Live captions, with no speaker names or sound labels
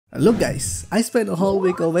Look guys, I spent a whole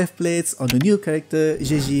week of wave plates on the new character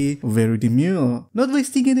Zhezhi, very demure. Not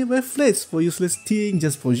wasting any wave plates for useless thing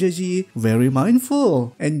just for Zhezhi, very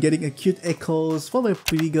mindful. And getting a cute echoes for my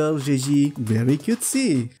pretty girl Zhezhi, very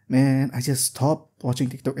cutesy. Man, I just stopped watching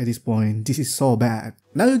TikTok at this point, this is so bad.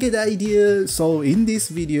 Now you get the idea, so in this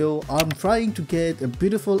video, I'm trying to get a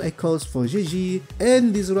beautiful echoes for Zhezhi,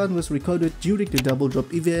 and this run was recorded during the double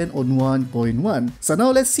drop event on 1.1. So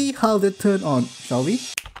now let's see how that turned on, shall we?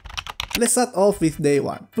 Let's start off with day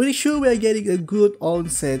 1. Pretty sure we are getting a good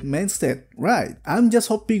on-set main stat, right? I'm just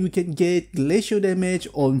hoping we can get glacial damage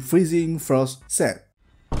on freezing frost set.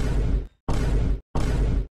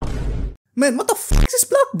 Man, what the f is this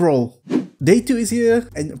block, bro? Day 2 is here,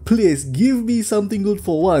 and please give me something good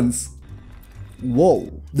for once.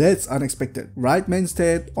 Whoa, that's unexpected. Right main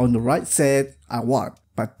stat on the right set, I want.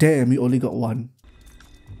 But damn, we only got one.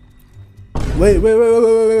 Wait,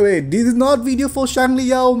 this is not video for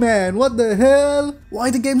LIKE, man, what the hell?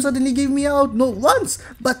 Why the game suddenly gave me out not once,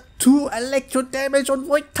 but 2 electro damage on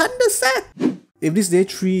Void Thunder set? If this day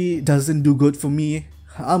 3 doesn't do good for me,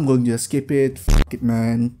 I'm going to skip it, fuck it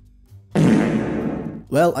man.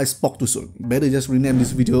 Well, I spoke too soon, better just rename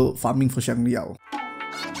this video Farming for LIKE.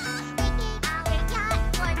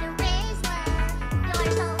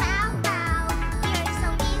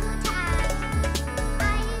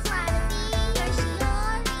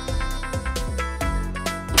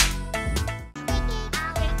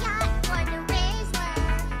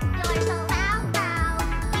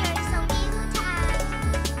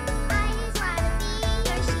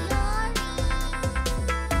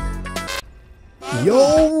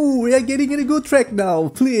 Yo, we are getting in a good track now,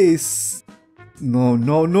 please. No. Do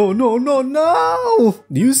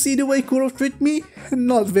you see the way Kuro treat me?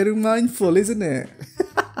 Not very mindful, isn't it?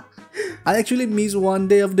 I actually missed one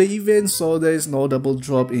day of the event, so there is no double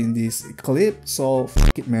drop in this clip, so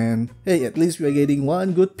fuck it man. Hey, at least we are getting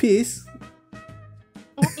one good piece.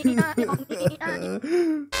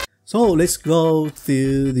 So let's go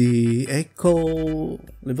to the Echo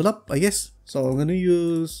level up, I guess. So I'm gonna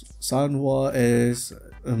use Sanhua as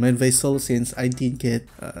a main vessel since I didn't get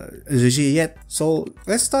Zhezhi yet. So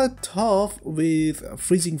let's start off with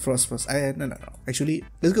Freezing Frost first. No. Actually,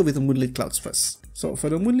 let's go with the Moonlit Clouds first. So for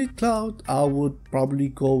the Moonlit Cloud, I would probably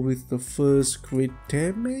go with the first crit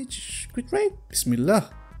damage, crit rate. Bismillah.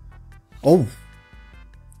 Oh,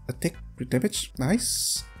 attack crit damage,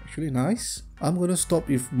 nice. Actually nice. I'm gonna stop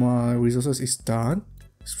if my resources is done.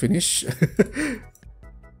 It's finished.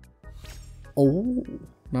 Oh,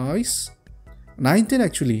 nice. 19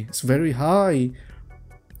 actually. It's very high.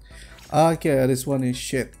 Okay, this one is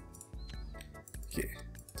shit. Okay,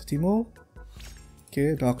 Timo.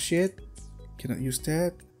 Okay, Dark Shade. Cannot use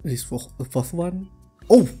that. This is for the fourth one.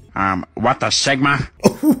 Oh! What a Sigma?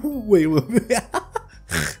 Oh, wait.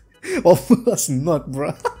 Of course not,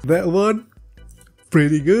 bruh. That one,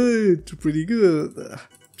 pretty good.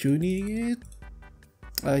 Tuning it.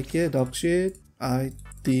 Okay, Dark Shade. I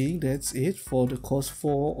think that's it for the cost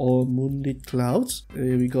 4 on Moonlit Clouds.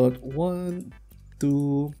 We got 1,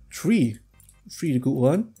 2, 3. 3 the good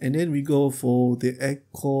one. And then we go for the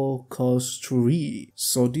Echo cost 3.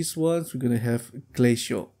 So these ones we're gonna have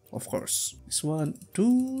Glacial, of course. This one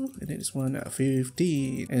 2, and then this one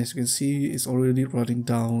 15. And as you can see, it's already running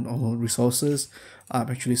down on resources. I'm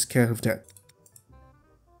actually scared of that.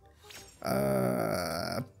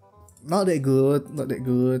 Not that good.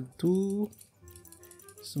 2.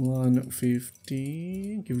 This one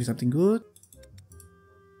 15. Give me something good.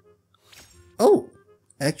 Oh,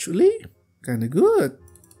 actually kinda good.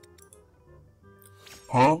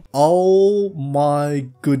 Huh? Oh my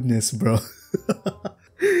goodness, bro.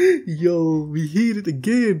 Yo, we hit it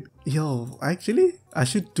again. Yo, actually I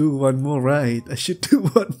should do one more, right? I should do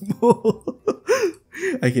one more.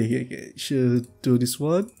 Okay. Should do this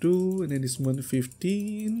one 2, and then this one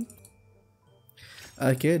 15.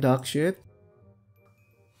 Okay, Dark Shade.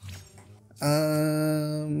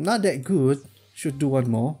 Not that good. Should do one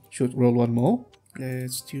more. Should roll one more.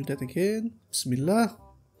 Let's do that again. Bismillah.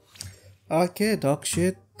 Okay, Dark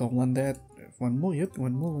Shade. Don't want that. One more. Yep,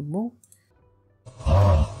 one more.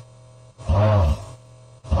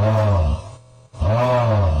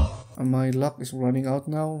 My luck is running out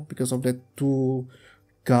now because of that 2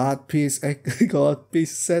 God piece set.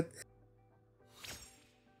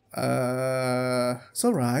 It's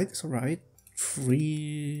alright.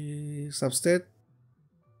 3 substat.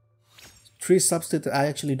 3 substat that I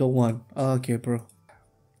actually don't want. Okay, bro.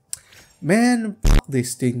 Man, fuck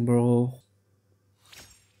this thing, bro.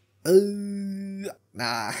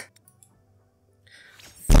 Nah.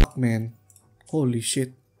 Fuck, man. Holy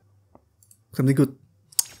shit. Something good.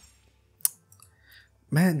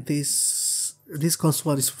 Man, this cost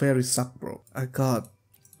one is very suck, bro. I got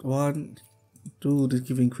 1, 2, the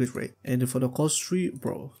giving crit rate. And then for the cost 3,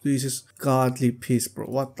 bro, this is godly piece, bro.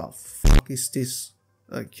 What the fuck is this?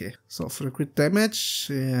 Okay, so for the crit damage,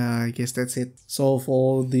 yeah, I guess that's it. So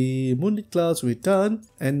for the Moonlit Clouds, we're done.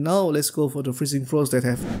 And now let's go for the Freezing Frost that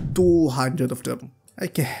have 200 of them.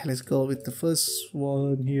 Okay, let's go with the first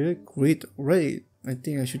one here. Crit rate. I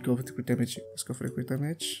think I should go with the crit damage. Let's go for the crit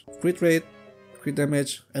damage. Crit rate, crit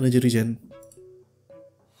damage, energy regen.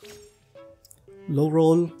 Low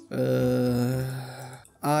roll.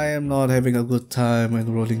 I am not having a good time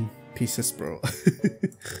when rolling pieces, bro.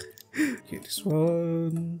 Okay, this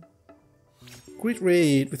one. Crit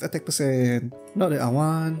rate with attack percent. Not that I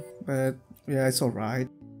want, but yeah, it's alright.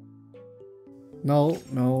 No.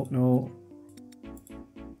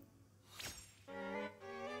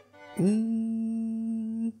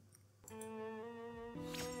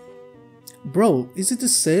 Bro, is it the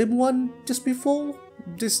same one just before?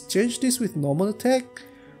 Just change this with normal attack?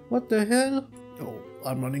 What the hell? Oh,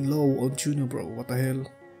 I'm running low on Junior, bro. What the hell?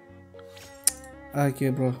 Okay,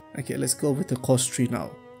 bro. Okay, let's go with the cost 3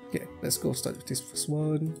 now. Okay, let's go start with this first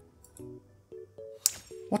one.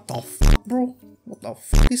 What the fuck, bro? What the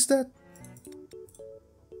fuck is that?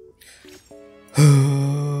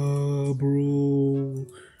 Bro.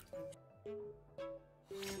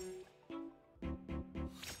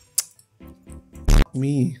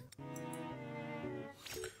 Me.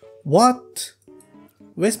 What?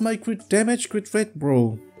 Where's my crit damage, crit rate,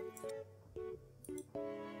 bro?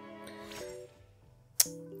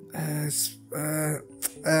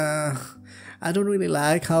 I don't really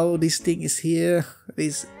like how this thing is here.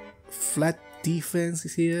 This flat defense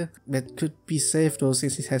is here. That could be safe though,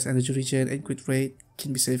 since it has energy regen and crit rate.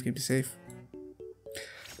 Can be safe, can be safe.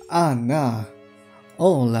 Ah, nah.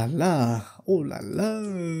 Oh la la. Oh la la.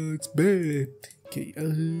 It's bad. Okay,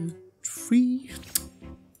 3.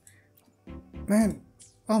 Man.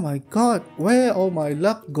 Oh my god. Where all my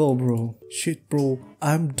luck go, bro? Shit, bro.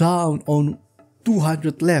 I'm down on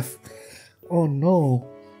 200 left. Oh no.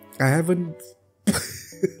 I haven't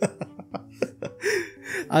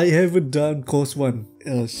I haven't done cost 1.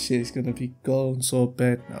 Oh shit, it's gonna be gone so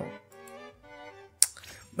bad now.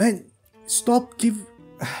 Man, stop give.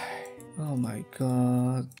 Oh my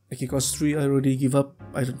god. Okay, cost 3, I already give up.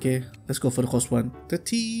 I don't care. Let's go for the cost 1.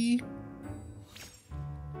 30.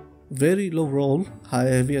 Very low roll, high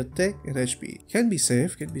heavy attack and HP. Can be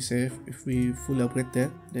safe if we fully upgrade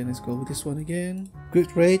that. Then let's go with this one again.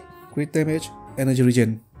 Crit rate, crit damage, energy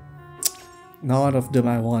regen. None of them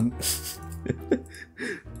I want.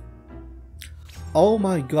 Oh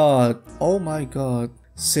my god. Oh my god.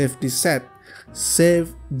 Save this set.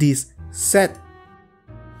 Save this set.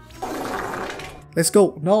 Let's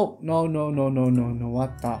go. No.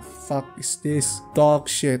 What the fuck is this? Dog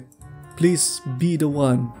shit. Please be the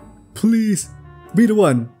one. Please be the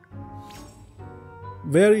one.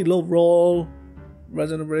 Very low roll.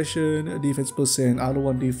 Regeneration, defense percent. I don't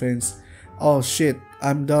want defense. Oh shit.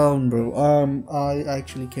 I'm down, bro. I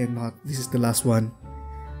actually cannot. This is the last one.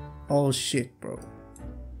 Oh shit, bro.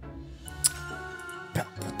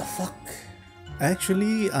 What the fuck?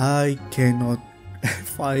 Actually, I cannot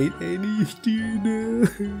find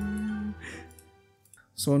anything.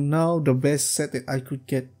 So now the best set that I could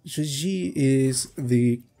get Zhezhi is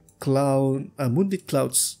the Moonlit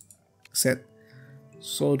Clouds set.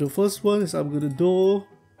 So the first one is I'm gonna do,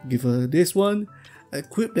 give her this one,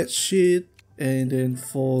 equip that shit, and then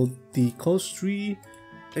for the cost 3,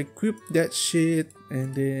 equip that shit,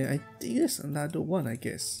 and then I think there's another one, I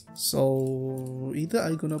guess. So either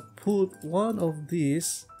I'm gonna put one of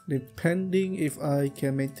these, depending if I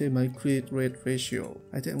can maintain my crit rate ratio.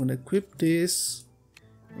 I think I'm gonna equip this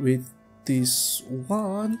with this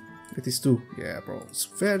one, with this 2. Yeah, bro, it's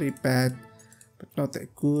very bad, but not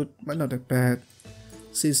that good, but not that bad.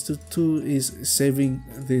 Since the 2 is saving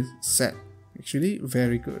this set, actually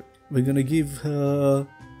very good. We're gonna give her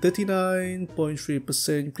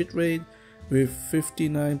 39.3% crit rate with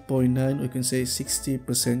 59.9, or you can say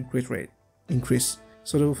 60% crit rate increase.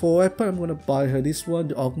 So for weapon, I'm gonna buy her this one,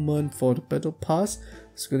 the augment for the battle pass.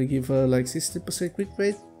 It's gonna give her like 60% crit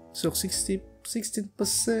rate, so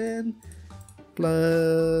 16%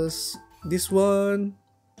 plus this one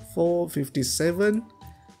for 57.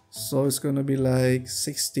 So it's gonna be like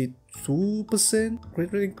 62%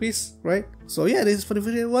 crit rate increase, right? So yeah, this is for the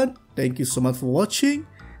video one. Thank you so much for watching,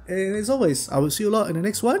 and as always, I will see you a lot in the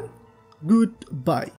next one. Goodbye.